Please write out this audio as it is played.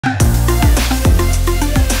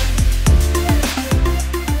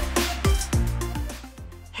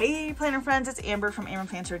planner friends, it's Amber from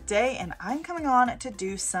AmberPlansHerDay, and I'm coming on to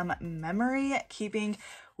do some memory keeping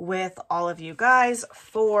with all of you guys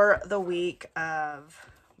for the week of,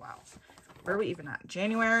 wow, where are we even at?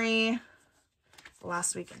 January,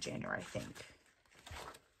 last week of January, I think.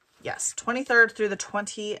 Yes, 23rd through the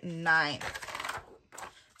 29th.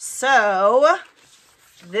 So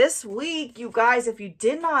this week, you guys, if you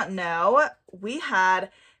did not know, we had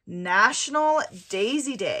National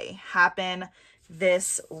Daisy Day happen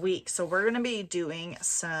this week. So we're going to be doing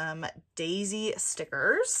some daisy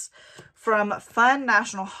stickers from Fun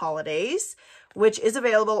National Holidays, which is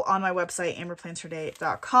available on my website,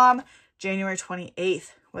 AmberPlansHerDay.com. January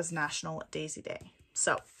 28th was National Daisy Day.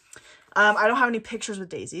 So I don't have any pictures with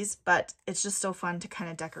daisies, but it's just so fun to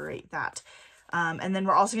kind of decorate that. And then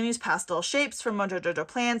we're also going to use pastel shapes from Mojo Jojo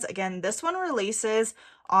Plans. Again, this one releases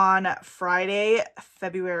on Friday,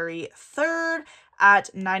 February 3rd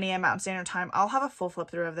at 9 a.m. Mountain Standard Time. I'll have a full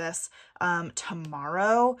flip through of this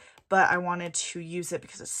tomorrow, but I wanted to use it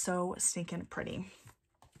because it's so stinking pretty.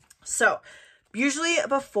 So usually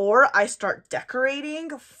before I start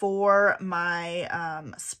decorating for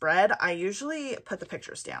my spread, I usually put the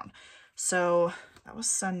pictures down. So that was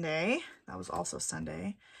Sunday. That was also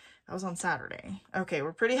Sunday. That was on Saturday. Okay,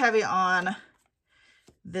 we're pretty heavy on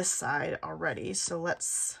this side already. So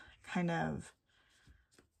let's kind of,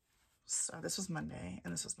 so this was Monday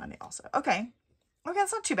and this was Monday also. Okay. Okay,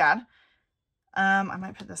 that's not too bad. I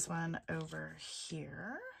might put this one over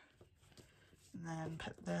here and then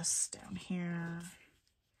put this down here,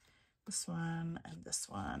 this one and this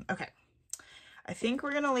one. Okay. I think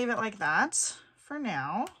we're going to leave it like that for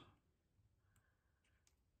now.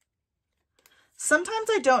 Sometimes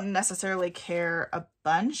I don't necessarily care a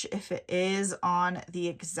bunch if it is on the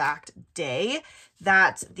exact day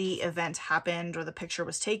that the event happened or the picture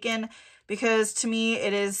was taken, because to me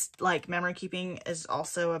it is like memory keeping is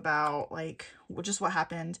also about like just what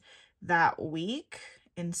happened that week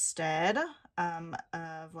instead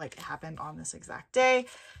of like it happened on this exact day.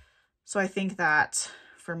 So I think that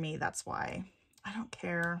for me, that's why I don't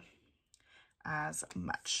care as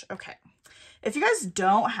much. Okay. If you guys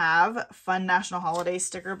don't have Fun National Holiday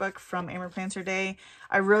sticker book from AmberPlansHerDay,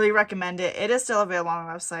 I really recommend it. It is still available on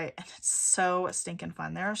my website and it's so stinking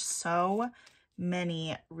fun. There are so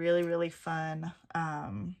many really, really fun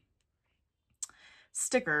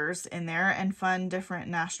stickers in there and fun different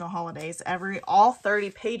national holidays. All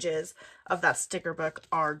 30 pages of that sticker book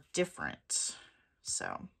are different.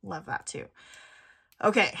 So love that too.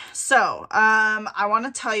 Okay, so I want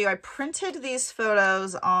to tell you, I printed these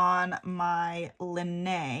photos on my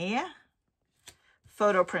Linné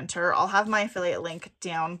photo printer. I'll have my affiliate link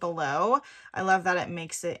down below. I love that it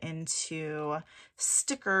makes it into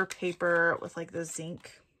sticker paper with like the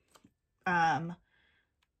zinc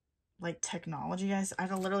like technology. I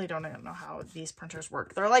literally don't even know how these printers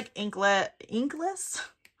work. They're like inkless.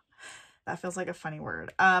 That feels like a funny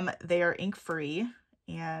word. They are ink free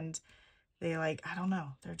and they like, I don't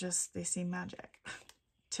know, they seem magic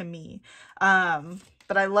to me.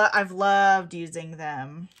 But I've loved using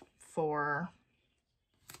them for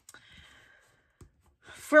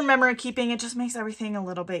memory keeping. It just makes everything a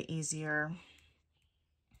little bit easier.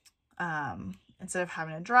 Instead of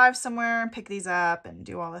having to drive somewhere and pick these up and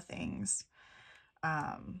do all the things.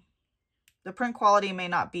 The print quality may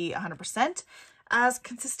not be 100% as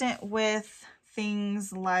consistent with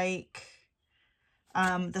things like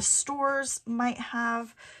the stores might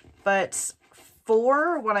have, but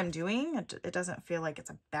for what I'm doing, it doesn't feel like it's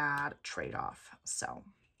a bad trade-off. So,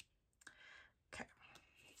 okay.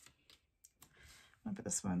 I'm gonna put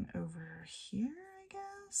this one over here, I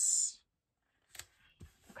guess.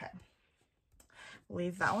 Okay.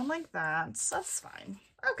 Leave that one like that. That's fine.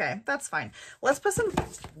 Okay, that's fine. Let's put some,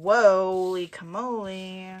 whoa-ly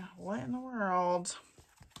camole. What in the world?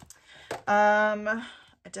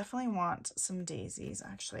 I definitely want some daisies,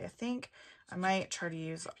 actually. I think I might try to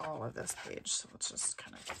use all of this page. So let's just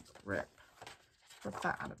kind of rip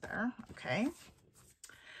that out of there. Okay.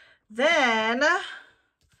 Then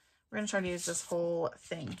we're going to try to use this whole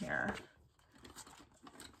thing here.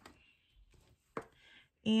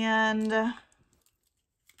 And I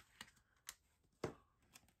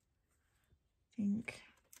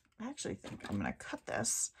actually think I'm going to cut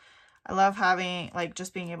this. I love having, like,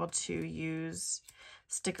 just being able to use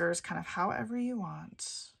stickers kind of however you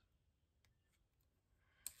want.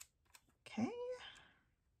 Okay.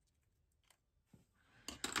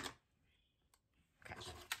 Okay.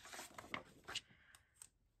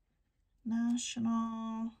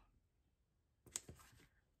 National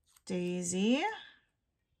Daisy.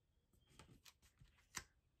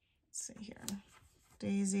 Let's see here.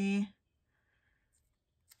 Daisy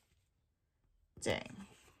Dang.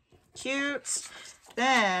 Cute.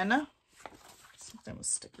 Then, something was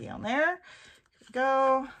sticky on there. Here we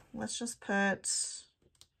go. Let's just put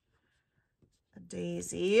a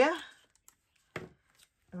daisy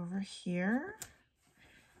over here.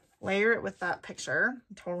 Layer it with that picture.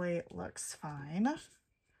 It totally looks fine.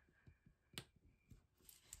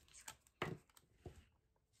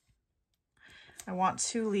 I want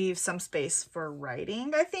to leave some space for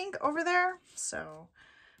writing, I think, over there. So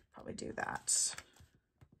probably do that.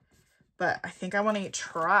 But I think I want to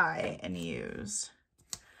try and use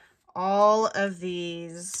all of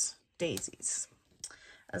these daisies.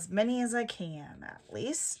 As many as I can, at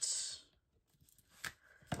least.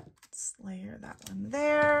 Let's layer that one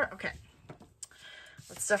there. Okay.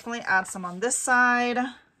 Let's definitely add some on this side.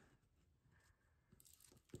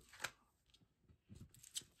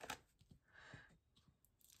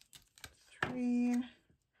 3.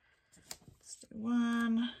 Let's do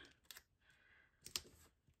 1,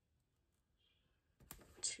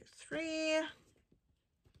 2, 3.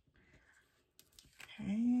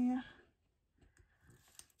 Okay.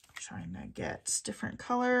 Trying to get different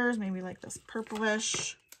colors, maybe like this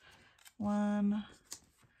purplish. 1,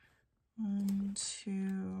 2.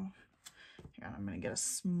 Hang on, I'm gonna get a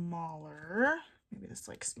smaller, maybe this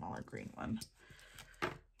like smaller green one.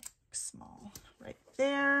 Small right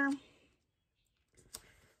there.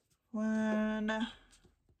 1,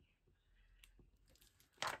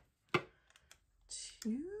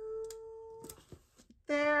 2,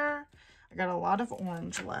 there. I got a lot of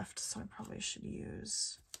orange left, so I probably should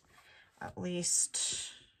use at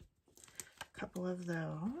least a couple of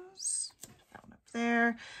those. That one up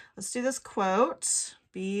there. Let's do this quote,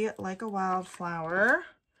 "Be like a wildflower."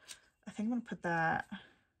 I think I'm gonna put that,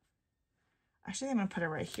 actually I'm gonna put it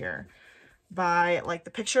right here by like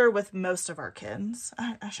the picture with most of our kids.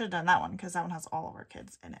 I should have done that one because that one has all of our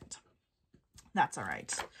kids in it. That's all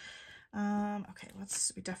right. Okay,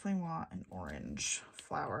 we definitely want an orange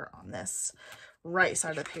flower on this right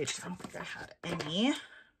side of the page. I don't think I had any.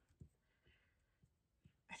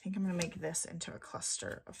 I think I'm gonna make this into a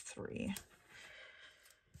cluster of 3.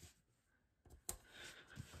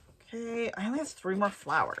 Okay, I only have 3 more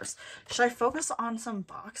flowers. Should I focus on some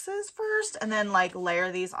boxes first and then like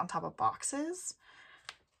layer these on top of boxes?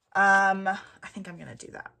 I think I'm gonna do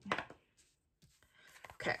that.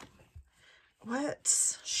 Okay,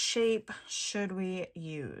 what shape should we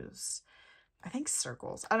use? I think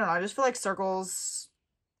circles. I don't know, I just feel like circles.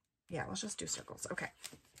 Yeah, let's just do circles. Okay,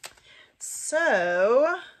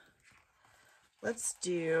 so let's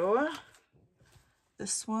do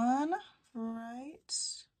this one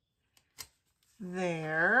right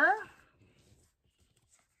there.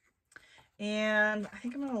 And I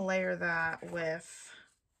think I'm going to layer that with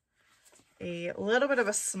a little bit of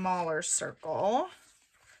a smaller circle.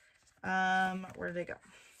 Where did they go?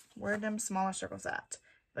 Where are them smaller circles at?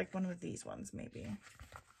 Like one of these ones, maybe.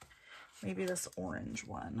 Maybe this orange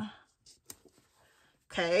one.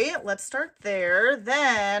 Okay, let's start there.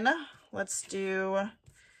 Then let's do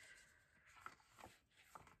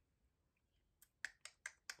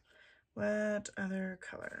what other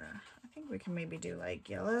color? I think we can maybe do like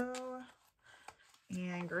yellow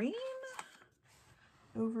and green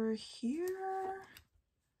over here.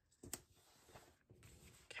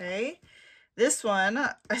 Okay, this one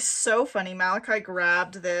is so funny. Malachi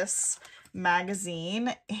grabbed this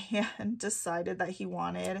magazine and decided that he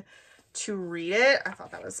wanted to read it. I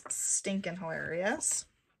thought that was stinking hilarious.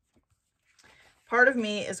 Part of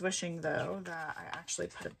me is wishing though that I actually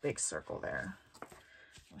put a big circle there.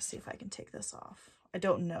 Let's see if I can take this off. I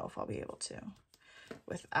don't know if I'll be able to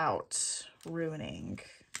without ruining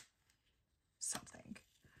something.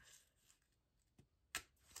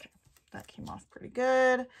 Okay, that came off pretty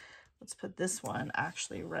good. Let's put this one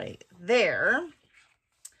actually right there.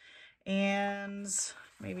 And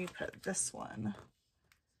maybe put this one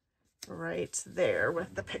right there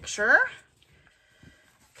with the picture.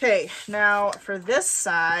 Okay, now for this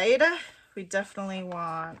side, we definitely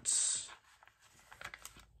want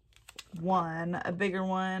a bigger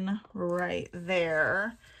one right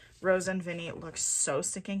there. Rose and Vinny look so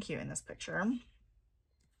stinking cute in this picture. And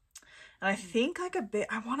I think like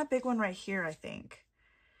I want a big one right here, I think.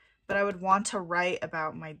 But I would want to write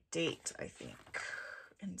about my date, I think,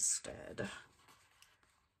 instead.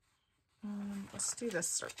 Let's do this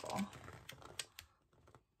circle.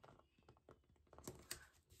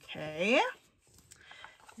 Okay.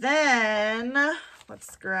 Then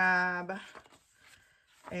let's grab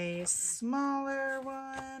a smaller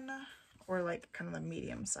one, or like kind of the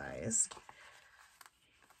medium size.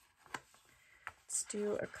 Let's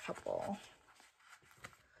do a couple.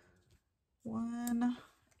 1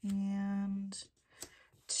 and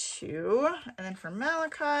 2. And then for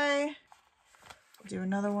Malachi, we'll do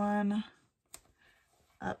another one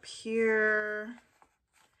up here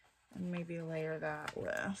and maybe layer that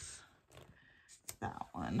with that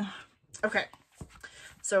one. Okay.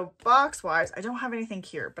 So box wise, I don't have anything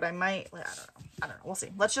here, but I might, I don't know. We'll see.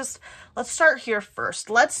 Let's start here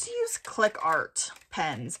first. Let's use Click Art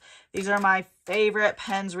pens. These are my favorite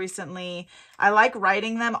pens recently. I like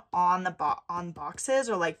writing them on on boxes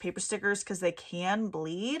or like paper stickers because they can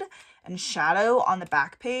bleed and shadow on the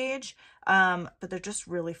back page. But they're just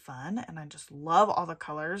really fun and I just love all the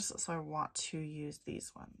colors. So I want to use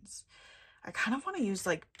these ones. I kind of want to use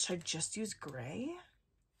should I just use gray?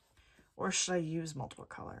 Or should I use multiple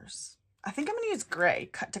colors? I think I'm going to use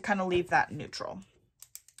gray to kind of leave that neutral.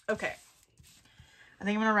 Okay. I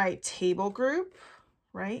think I'm going to write table group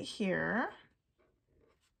right here.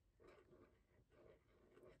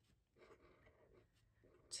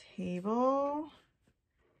 Table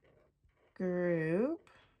group.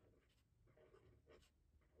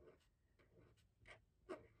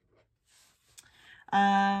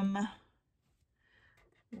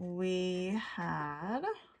 We had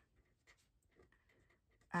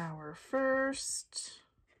our first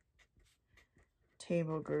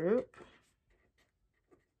table group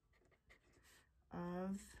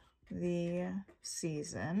of the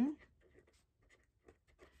season,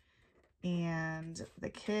 and the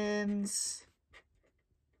kids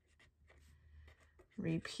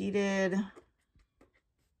repeated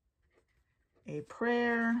a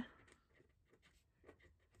prayer.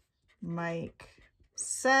 Mike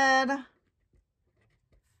said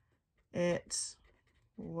it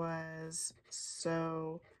was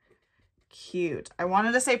so cute. I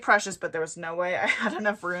wanted to say precious, but there was no way I had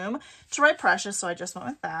enough room to write precious, so I just went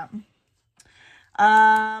with that.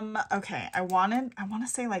 Okay, I want to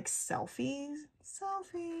say like selfie.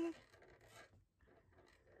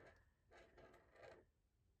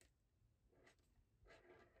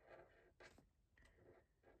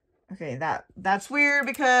 Okay, that's weird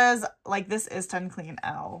because like this is technically an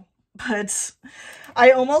L, but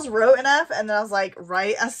I almost wrote an F and then I was like,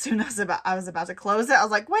 right as soon as I was about to close it, I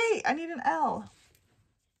was like, wait, I need an L.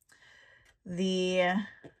 The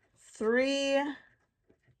 3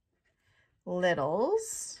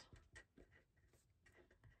 littles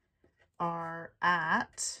are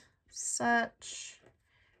at such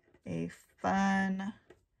a fun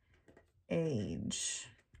age.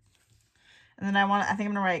 And then I think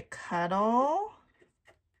I'm gonna write cuddle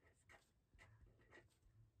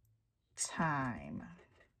time.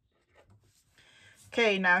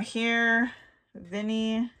 Okay, now here,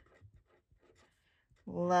 Vinny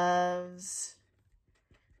loves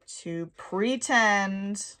to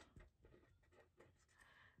pretend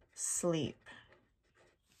sleep.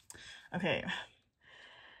 Okay.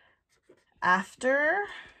 After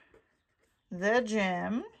the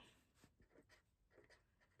gym,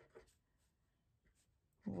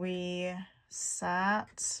 we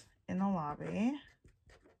sat in the lobby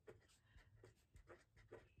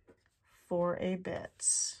for a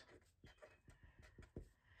bit.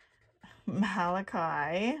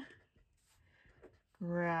 Malachi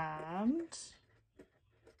grabbed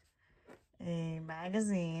a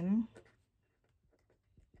magazine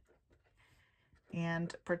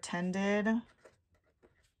and pretended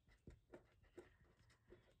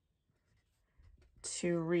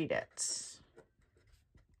to read it.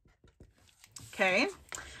 Okay,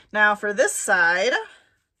 now for this side,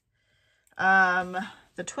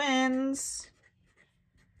 the twins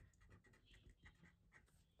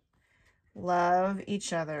love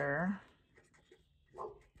each other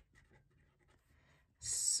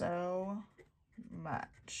so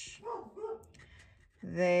much.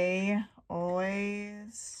 They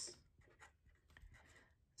always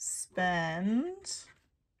spend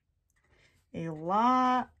a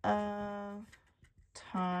lot of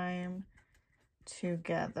time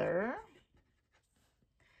together.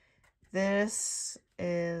 This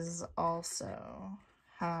is also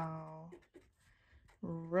how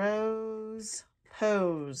Rose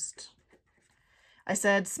posed. I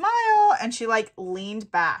said, smile, and she like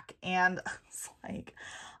leaned back and I was like,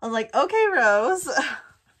 okay, Rose.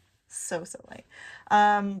 So silly.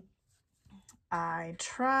 I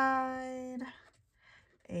tried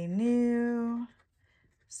a new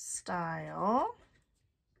style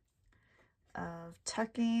of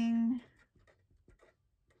tucking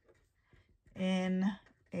in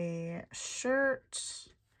a shirt,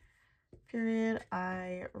 period.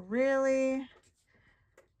 I really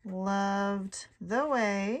loved the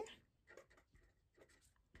way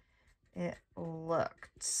it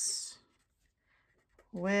looked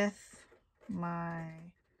with my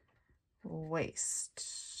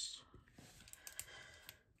waist.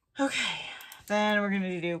 Okay, then we're going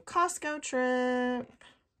to do Costco trip.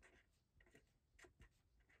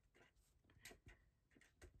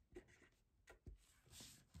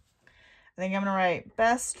 I think I'm going to write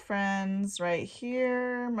best friends right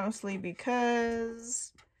here, mostly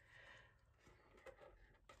because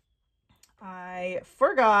I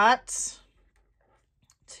forgot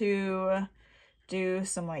to do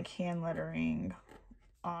some like hand lettering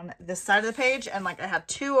on this side of the page, and like I had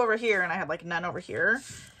 2 over here and I had like none over here.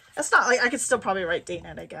 That's not like, I could still probably write date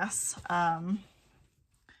night, I guess.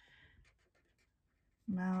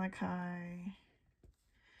 Malachi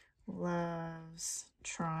loves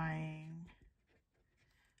trying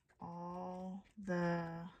all the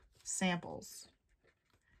samples.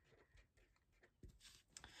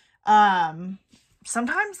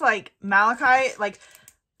 Sometimes like Malachi, like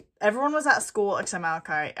everyone was at school except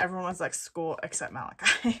Malachi. Everyone was like school except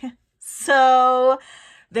Malachi. So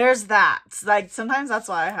there's that. Like sometimes that's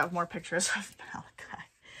why I have more pictures of Malachi.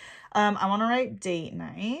 I want to write date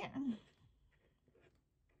night.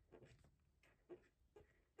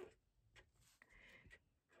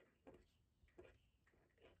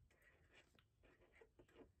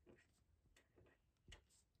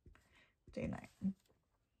 Date night.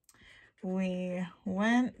 We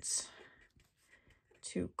went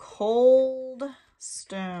to Cold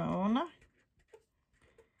Stone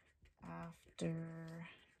after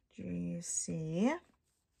GC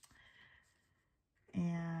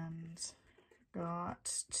and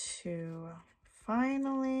got to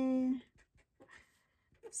finally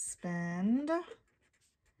spend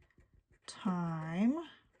time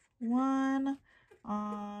one-on-one.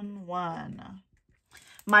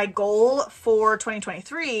 My goal for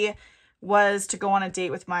 2023 was to go on a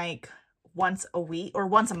date with Mike once a week, or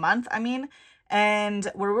once a month, I mean, and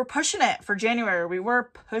we were pushing it for January. We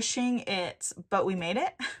were pushing it, but we made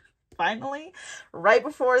it finally right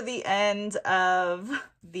before the end of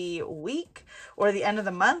the week or the end of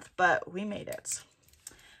the month, but we made it.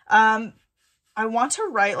 I want to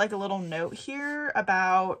write like a little note here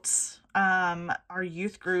about our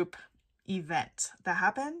youth group event that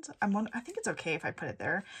happened. I think it's okay if I put it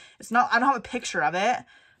there. It's not, I don't have a picture of it.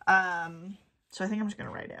 So I think I'm just gonna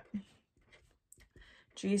write it.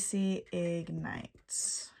 GC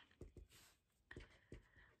Ignite.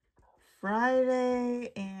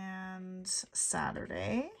 Friday and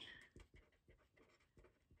Saturday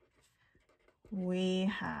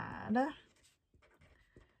we had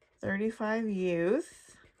 35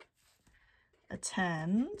 youth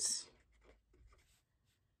attend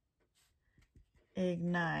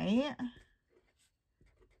Ignite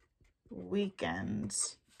weekend,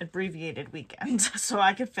 abbreviated weekend, so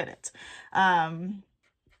I could fit it.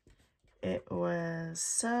 It was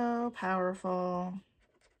so powerful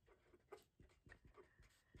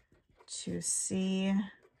to see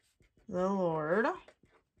the Lord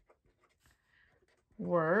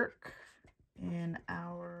work in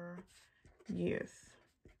our youth.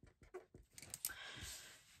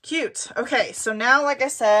 Cute. Okay, so now, like I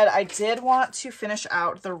said, I did want to finish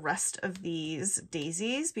out the rest of these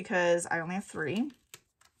daisies because I only have 3.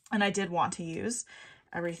 And I did want to use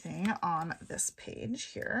everything on this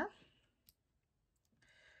page here.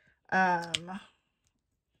 And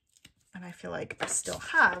I feel like I still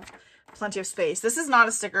have plenty of space. This is not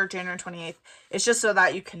a sticker, January 28th. It's just so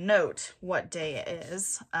that you can note what day it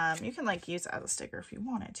is. You can like use it as a sticker if you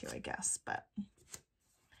wanted to, I guess, but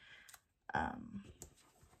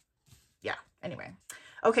yeah, anyway.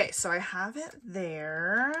 Okay, so I have it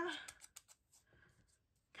there.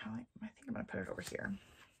 Kind of like, I think I'm gonna put it over here.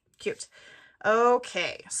 Cute.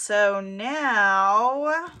 Okay, so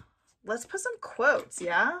now let's put some quotes,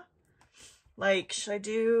 yeah? Like, should I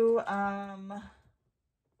do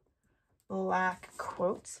Black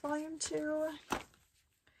Quotes Volume 2?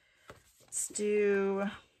 Let's do,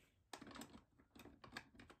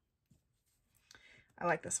 I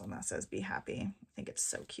like this one that says be happy. I think it's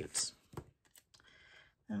so cute.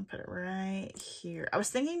 And put it right here. I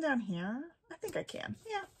was thinking down here. I think I can.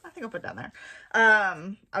 Yeah, I think I'll put it down there.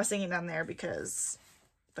 I was thinking down there because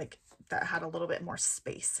like that had a little bit more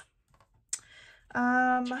space.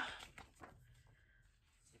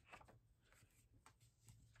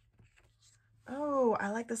 Oh, I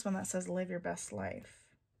like this one that says live your best life.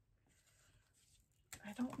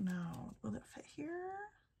 I don't know. Will it fit here?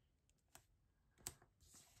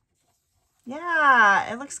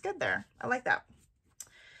 Yeah, it looks good there. I like that.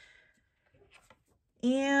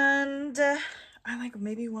 And I like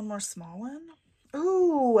maybe one more small one.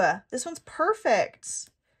 Ooh, this one's perfect.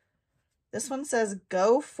 This one says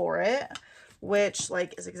go for it, which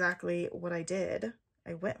like is exactly what I did.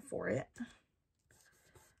 I went for it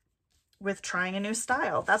with trying a new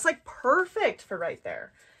style. That's like perfect for right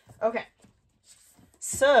there. Okay,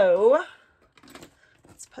 so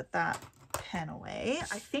let's put that pen away.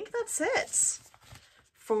 I think that's it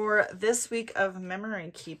for this week of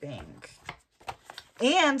memory keeping.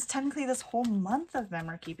 And technically this whole month of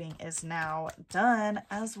memory keeping is now done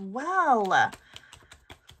as well,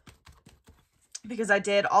 because I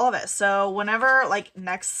did all of it. So whenever, like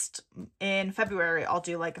next in February, I'll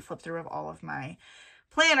do like a flip through of all of my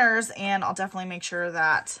planners, and I'll definitely make sure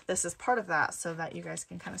that this is part of that so that you guys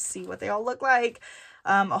can kind of see what they all look like.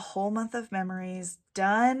 A whole month of memories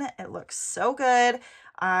done. It looks so good.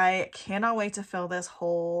 I cannot wait to fill this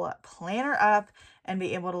whole planner up and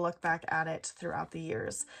be able to look back at it throughout the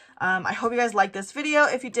years. I hope you guys liked this video.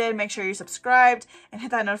 If you did, make sure you're subscribed and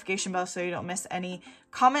hit that notification bell so you don't miss any.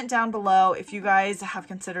 Comment down below if you guys have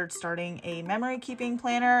considered starting a memory keeping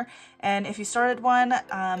planner, and if you started one,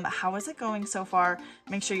 how is it going so far?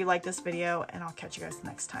 Make sure you like this video, and I'll catch you guys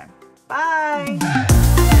next time.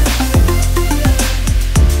 Bye!